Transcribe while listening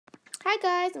Hi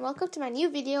guys, and welcome to my new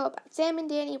video about Sam and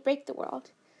Danny break the world.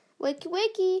 Wakey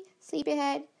wakey,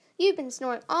 sleepyhead. You've been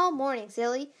snoring all morning,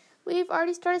 silly. We've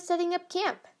already started setting up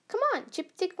camp. Come on,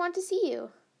 Chipstick want to see you.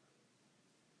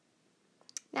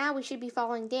 Now we should be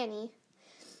following Danny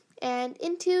and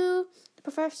into the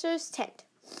professor's tent.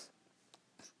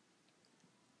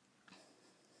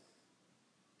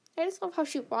 I just love how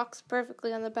she walks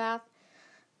perfectly on the path.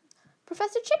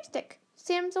 Professor Chipstick,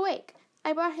 Sam's awake.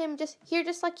 I brought him just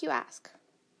like you ask.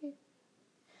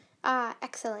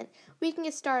 Excellent. We can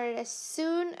get started as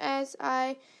soon as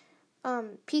I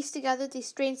piece together these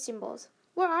strange symbols.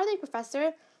 Where are they,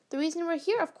 Professor? The reason we're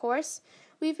here, of course.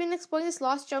 We've been exploring this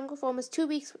lost jungle for almost 2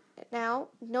 weeks now.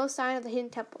 No sign of the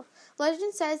hidden temple.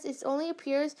 Legend says it only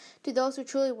appears to those who are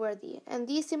truly worthy, and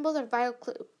these symbols are a vital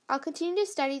clue. I'll continue to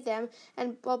study them,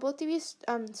 and while both of you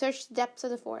search the depths of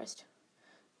the forest.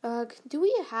 Do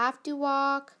we have to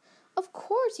walk? Of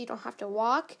course you don't have to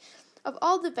walk. Of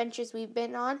all the adventures we've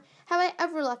been on, have I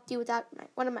ever left you without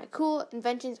one of my cool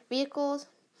inventions or vehicles?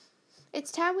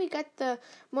 It's time we get the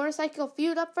motorcycle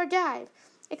fueled up for a drive.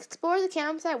 Explore the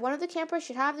campsite. One of the campers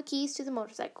should have the keys to the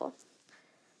motorcycle.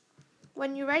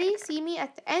 When you're ready, see me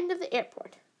at the end of the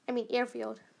airfield.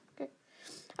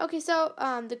 Okay, so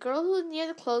the girl who's near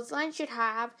the clothesline should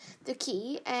have the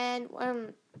key, and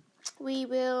we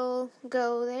will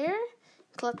go there,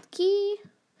 collect the key.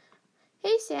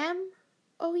 Hey, Sam.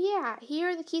 Oh, yeah, here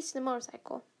are the keys to the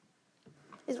motorcycle,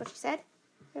 is what she said.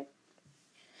 Okay.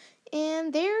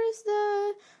 And there's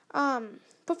the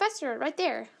professor right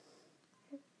there.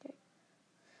 Okay.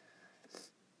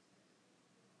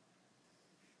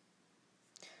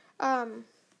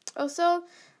 Also,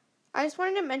 I just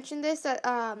wanted to mention this, that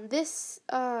this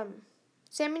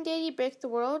Sam and Danny Break the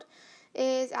World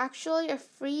is actually a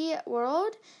free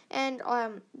world, and all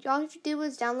you have to do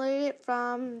is download it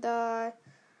from the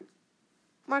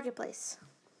marketplace,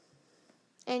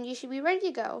 and you should be ready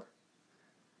to go.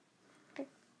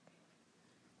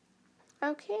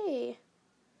 Okay.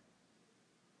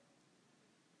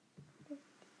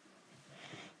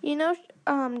 You know,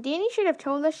 Danny should have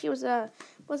told us she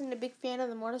wasn't a big fan of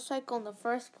the motorcycle in the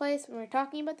first place when we were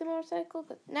talking about the motorcycle,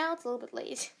 but now it's a little bit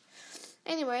late.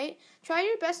 Anyway, try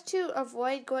your best to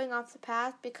avoid going off the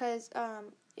path, because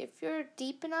if you're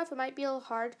deep enough, it might be a little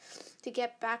hard to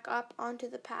get back up onto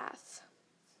the path.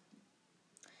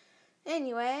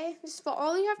 Anyway,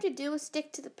 all you have to do is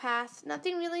stick to the path.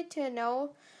 Nothing really to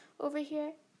know over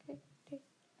here. Okay.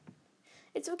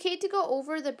 It's okay to go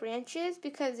over the branches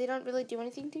because they don't really do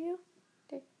anything to you.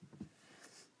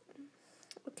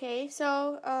 Okay,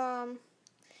 so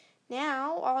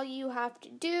now all you have to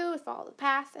do is follow the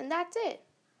path, and that's it.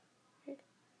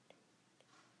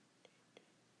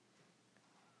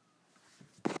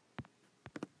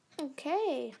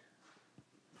 Okay.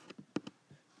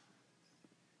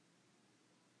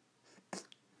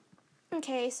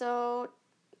 Okay, so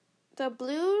the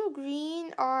blue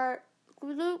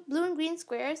and green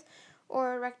squares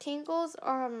or rectangles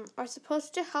are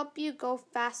supposed to help you go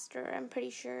faster, I'm pretty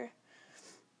sure.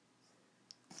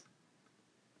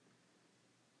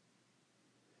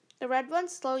 The red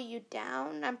ones slow you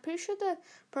down. I'm pretty sure the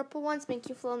purple ones make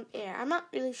you float in the air. I'm not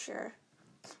really sure.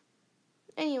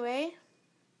 Anyway,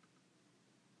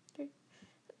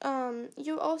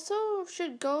 you also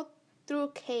should go through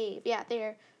a cave. Yeah,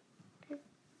 there.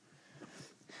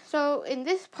 So in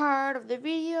this part of the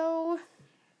video,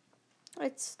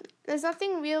 there's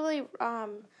nothing really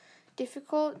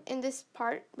difficult in this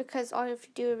part, because all you have to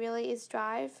do really is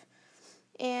drive.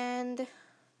 And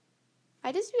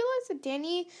I just realized that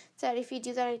Danny said if you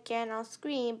do that again, I'll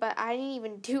scream, but I didn't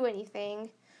even do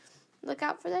anything. Look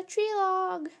out for that tree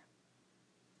log.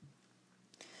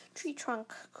 Tree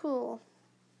trunk, cool.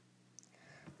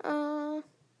 I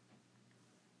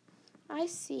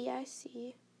see.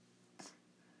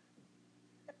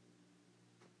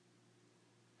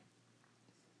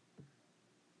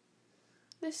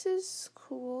 This is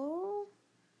cool.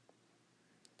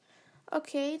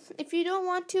 Okay, if you don't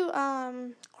want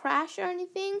to crash or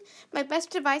anything, my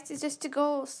best advice is just to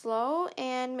go slow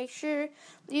and make sure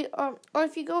you, or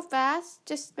if you go fast,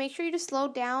 just make sure you just slow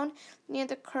down near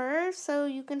the curve so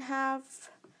you can have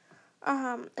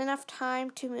enough time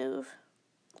to move.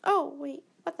 Oh, wait,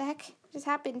 what the heck just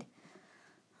happened?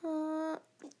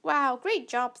 Wow, great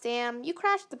job, Sam. You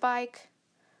crashed the bike.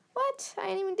 What? I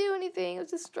didn't even do anything. I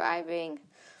was just driving.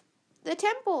 The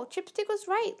temple. Chipstick was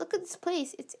right. Look at this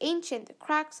place. It's ancient. The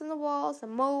cracks in the walls, the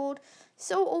mold,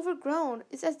 so overgrown.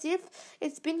 It's as if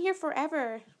it's been here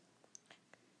forever.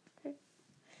 Okay.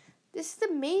 This is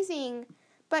amazing.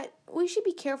 But we should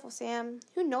be careful, Sam.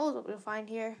 Who knows what we'll find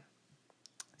here?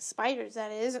 Spiders,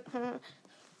 that is.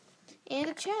 And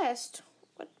a chest.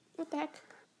 What the heck?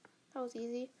 That was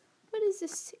easy. What is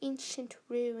this ancient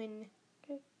ruin?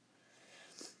 Okay.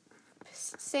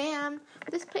 Sam,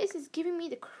 this place is giving me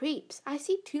the creeps. I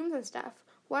see tombs and stuff.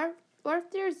 What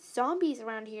if there's zombies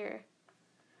around here?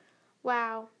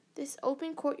 Wow, this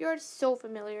open courtyard is so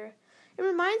familiar. It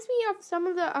reminds me of some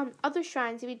of the other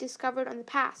shrines we discovered on the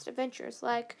past adventures,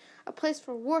 like a place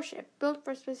for worship built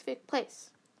for a specific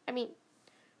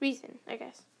reason, I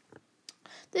guess.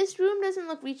 This room doesn't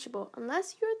look reachable,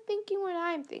 unless you're thinking what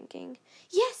I'm thinking.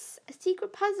 Yes, a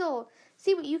secret puzzle.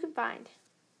 See what you can find.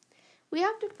 We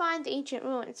have to find the ancient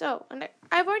ruins. Oh, and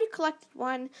I've already collected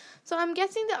one, so I'm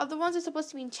guessing the other ones are supposed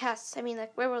to be in chests.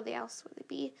 Where would they else would they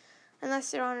be?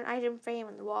 Unless they're on an item frame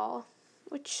on the wall,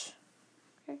 which,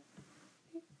 okay.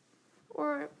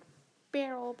 Or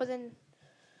barrel, but then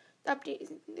the update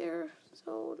isn't there,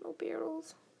 so no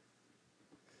barrels.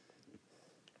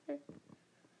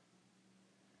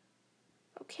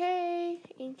 Okay,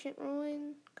 ancient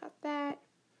ruin, got that.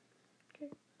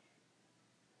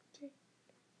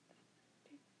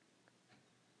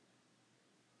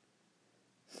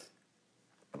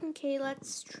 Okay,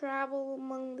 let's travel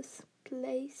among this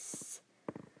place.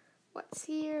 What's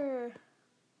here?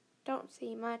 Don't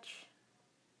see much.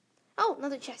 Oh,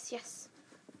 another chest, yes.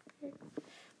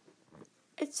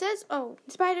 It says,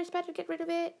 spider, get rid of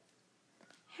it.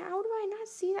 How do I not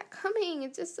see that coming?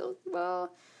 It's just so small.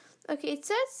 Okay, it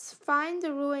says find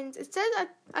the ruins. It says,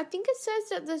 I think it says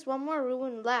that there's one more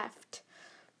ruin left.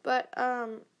 But,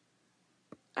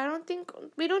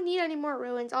 we don't need any more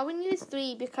ruins. All we need is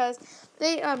 3 because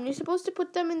you're supposed to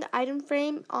put them in the item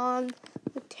frame on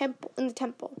the temple.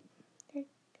 Okay.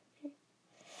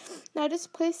 Now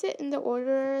just place it in the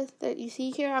order that you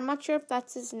see here. I'm not sure if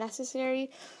that's as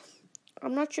necessary.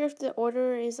 I'm not sure if the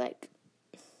order is like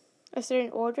a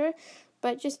certain order,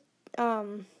 but just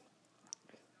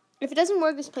if it doesn't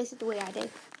work, just place it the way I did.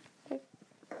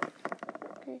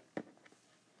 Okay.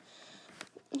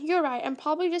 You're right. I'm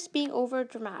probably just being over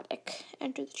dramatic.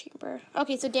 Enter the chamber.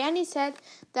 Okay, so Danny said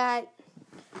that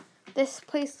this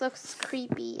place looks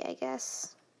creepy, I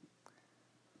guess.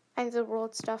 And the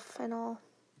world stuff and all.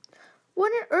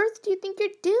 What on earth do you think you're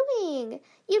doing?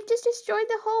 You've just destroyed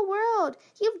the whole world.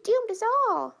 You've doomed us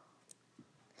all.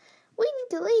 We need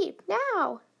to leave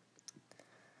now.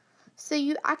 So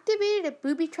you activated a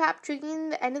booby trap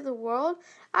triggering the end of the world?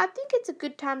 I think it's a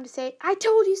good time to say, I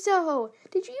told you so.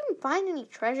 Did you even find any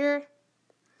treasure?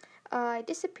 It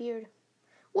disappeared.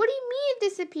 What do you mean it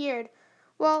disappeared?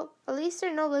 Well, at least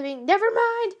there are no living. Never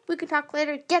mind. We can talk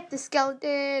later. Get the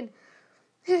skeleton.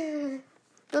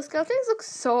 Those skeletons look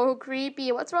so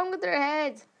creepy. What's wrong with their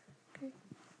heads?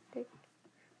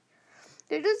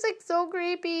 They're just so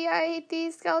creepy. I hate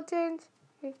these skeletons.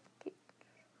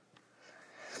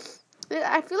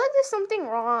 I feel like there's something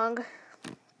wrong.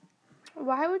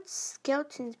 Why would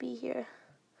skeletons be here?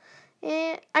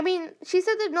 She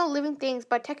said there's no living things,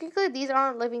 but technically these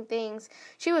aren't living things.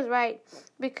 She was right.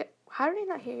 Because how did I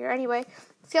not hear her? Anyway,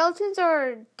 skeletons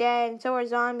are dead, and so are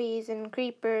zombies and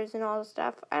creepers and all this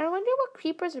stuff. I wonder what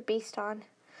creepers are based on.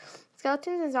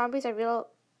 Skeletons and zombies are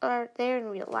there in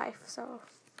real life, so.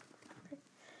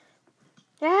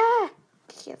 Ah!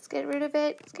 Okay, let's get rid of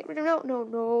it.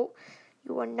 No.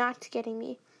 You are not getting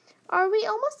me. Are we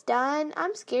almost done?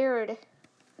 I'm scared.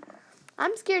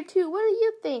 I'm scared too. What do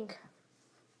you think?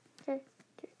 Okay.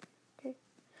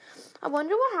 I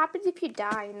wonder what happens if you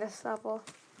die in this level.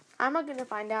 I'm not going to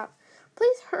find out.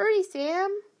 Please hurry,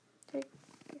 Sam. Okay.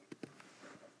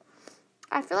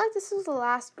 I feel like this was the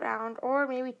last round, or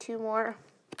maybe 2 more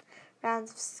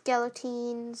rounds of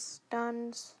skeletons.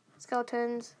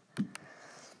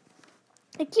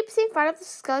 I keep saying fight off the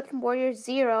skeleton warrior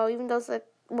 0, even though there's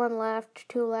 1 left,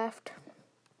 2 left.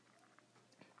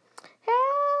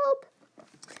 Help!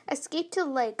 Escape to the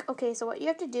lake. Okay, so what you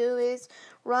have to do is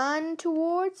run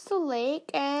towards the lake,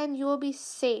 and you will be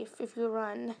safe if you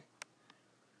run.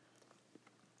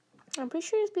 I'm pretty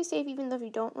sure you'll be safe even though if you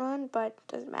don't run, but it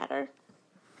doesn't matter.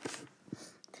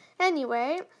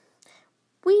 Anyway,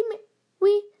 we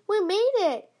made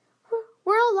it.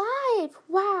 We're alive.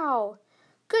 Wow.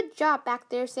 Good job back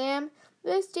there, Sam.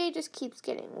 This day just keeps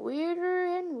getting weirder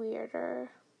and weirder.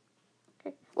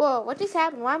 Okay. Whoa, what just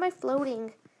happened? Why am I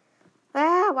floating?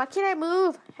 Why can't I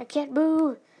move? I can't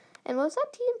move. And what's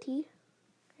that TNT?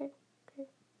 Okay.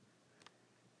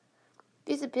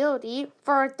 Visibility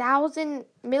for 1,000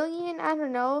 million, I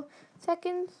don't know,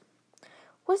 seconds.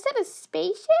 Was that a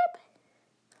spaceship?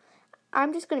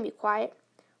 I'm just going to be quiet.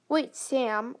 Wait,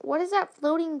 Sam, what is that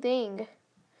floating thing?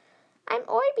 I'm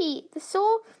Orby, the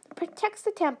soul that protects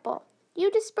the temple.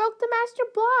 You just broke the master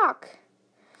block.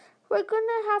 we're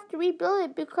gonna have to rebuild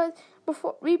it before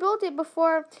reality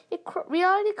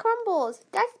crumbles.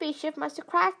 That spaceship must have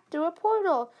crashed through a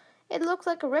portal. It looks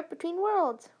like a rift between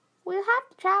worlds. We'll have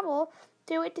to travel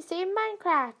through it to save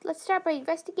Minecraft. Let's start by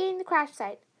investigating the crash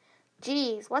site.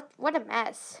 Jeez, what a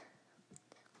mess.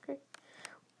 Okay.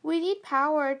 We need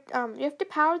power. You have to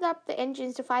power up the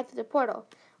engines to fly through the portal.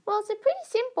 Well, it's pretty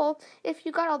simple if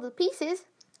you got all the pieces.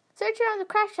 Search around the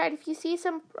crash site if you see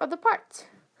some of the parts.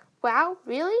 Wow,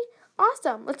 really?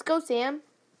 Awesome. Let's go, Sam.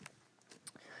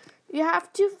 You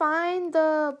have to find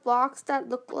the blocks that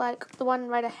look like the one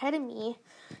right ahead of me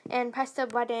and press the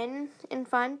button in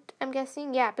front, I'm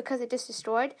guessing. Yeah, because it just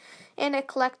destroyed. And I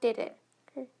collected it.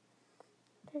 Okay.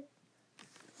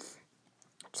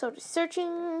 So just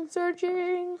searching.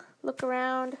 Look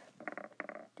around.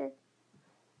 Okay.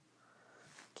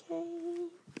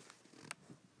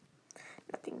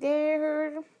 Nothing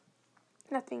there.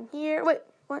 Nothing here. Wait,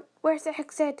 what? Where's the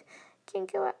exit?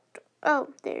 Can't go out. Oh,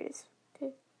 there it is.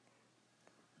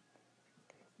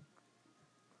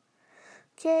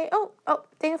 Okay. Oh, I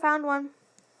think I found one.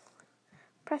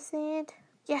 Press it.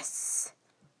 Yes.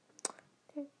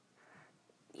 Okay.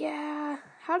 Yeah.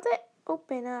 How did that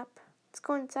open up? Let's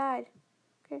go inside.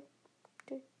 Okay.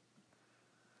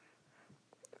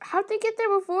 How'd they get there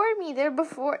before me?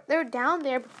 They're down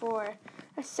there before.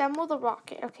 Assemble the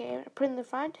rocket. Okay, put it in the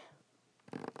front.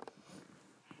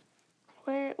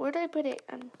 Where did I put it?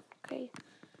 Okay.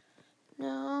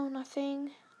 No,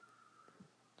 nothing.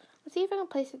 Let's see if I can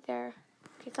place it there.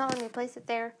 Okay, it's not letting me place it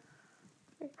there.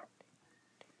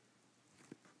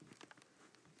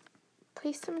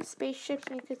 Place some spaceships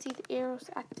and you can see the arrows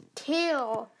at the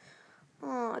tail.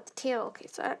 Oh, at the tail. Okay,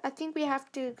 so I think we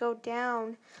have to go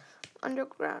down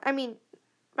underground.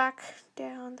 Back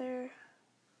down there.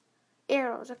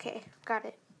 Arrows. Okay, got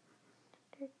it.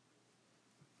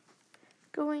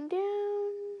 Going down.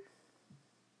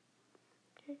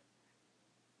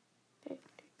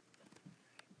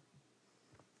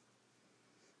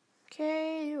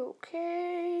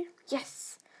 Okay.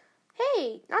 Yes.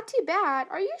 Hey, not too bad.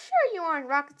 Are you sure you aren't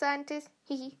rocket scientist?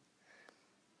 Hee.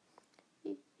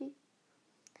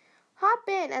 Hop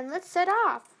in and let's set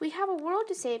off. We have a world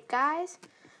to save, guys.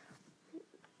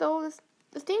 Though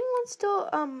the thing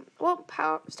won't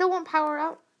power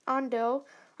out on though.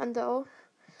 Let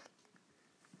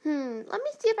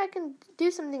me see if I can do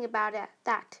something about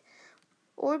that.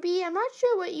 Orby, I'm not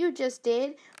sure what you just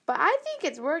did, but I think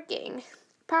it's working.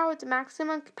 Power to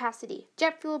maximum capacity.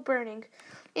 Jet fuel burning.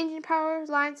 Engine power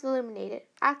lines illuminated.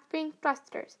 Activating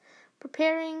thrusters.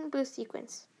 Preparing boost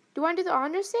sequence. Do you want to do the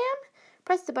honors, Sam?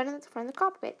 Press the button at the front of the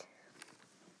cockpit.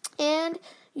 And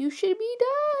you should be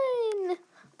done.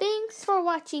 Thanks for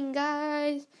watching,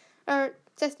 guys. Or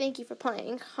says thank you for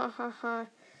playing. Ha ha ha.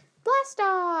 Blast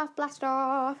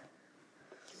off.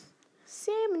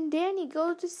 Sam and Danny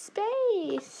go to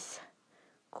space.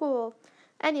 Cool.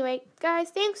 Anyway, guys,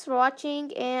 thanks for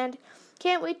watching, and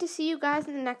can't wait to see you guys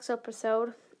in the next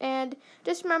episode. And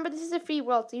just remember, this is a free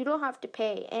world, so you don't have to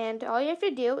pay. And all you have to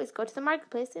do is go to the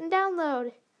marketplace and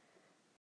download.